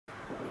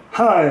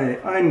Hi,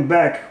 I'm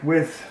back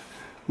with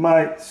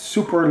my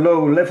super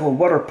low level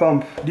water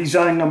pump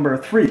design number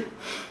 3.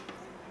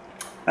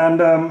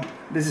 And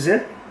this is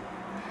it.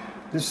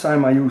 This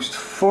time I used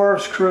 4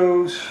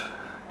 screws.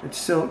 It's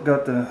still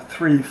got the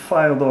 3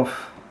 filed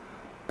off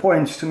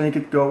points to make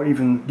it go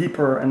even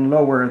deeper and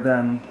lower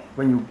than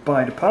when you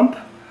buy the pump.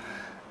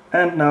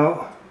 And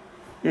now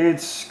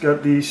it's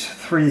got these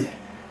 3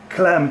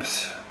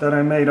 clamps that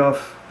I made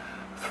of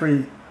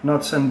 3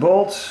 nuts and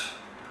bolts.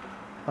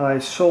 I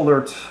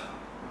soldered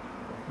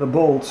the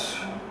bolts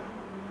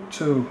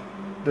to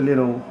the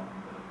little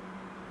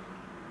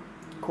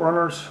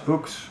corners,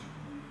 hooks,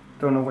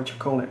 don't know what you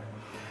call it.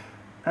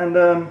 And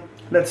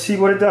let's see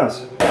what it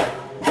does.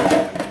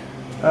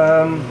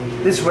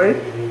 This way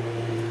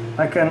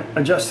I can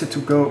adjust it to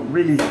go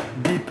really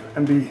deep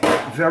and be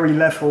very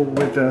level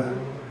with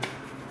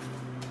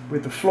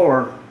the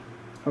floor.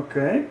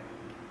 Okay.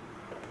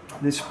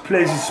 This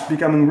place is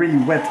becoming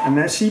really wet and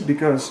messy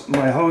because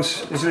my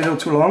hose is a little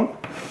too long,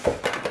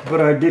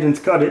 but I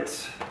didn't cut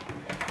it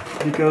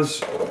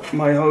because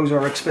my hose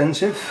are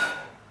expensive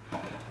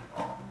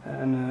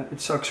and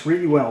it sucks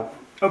really well.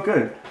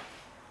 Okay,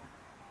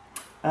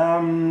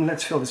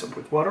 let's fill this up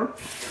with water.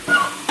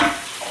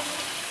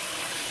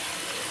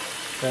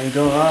 There you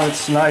go.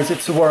 It's nice,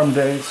 it's a warm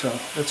day, so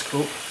that's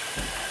cool.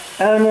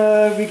 And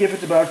we give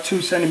it about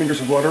 2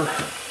 centimeters of water.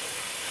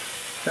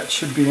 That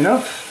should be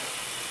enough.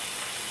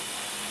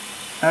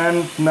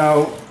 And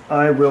now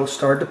I will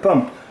start the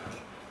pump.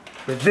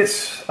 With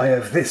this, I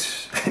have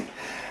this.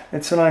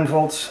 It's a 9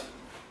 volts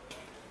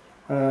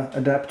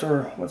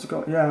adapter, what's it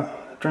called? Yeah,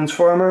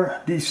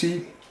 transformer,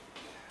 DC.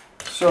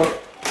 So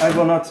I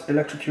will not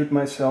electrocute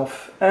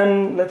myself.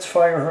 And let's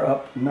fire her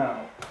up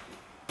now.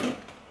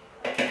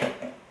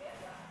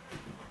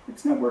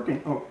 It's not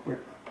working. Oh, wait.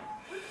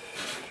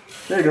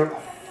 There you go.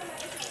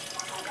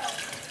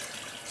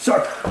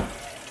 Suck!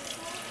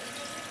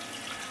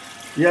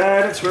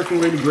 Yeah, that's working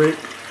really great.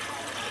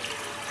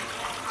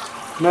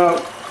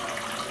 Now,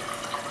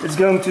 it's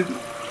going to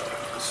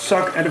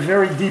suck at a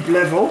very deep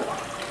level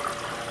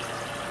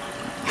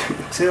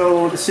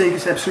till the sink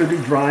is absolutely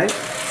dry.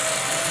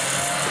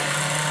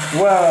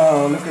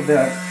 Wow, look at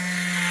that.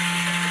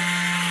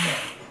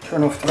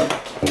 Turn off the...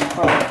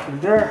 Oh, put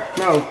it there.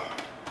 No.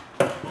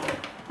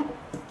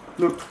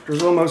 Look,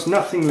 there's almost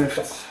nothing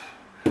left.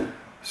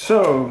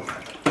 So,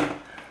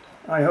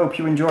 I hope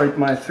you enjoyed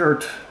my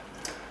 3rd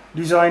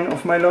design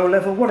of my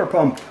low-level water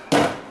pump.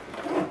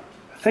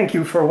 Thank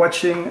you for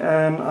watching,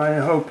 and I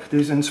hope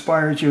this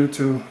inspired you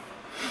to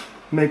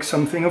make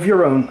something of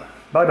your own.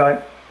 Bye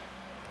bye.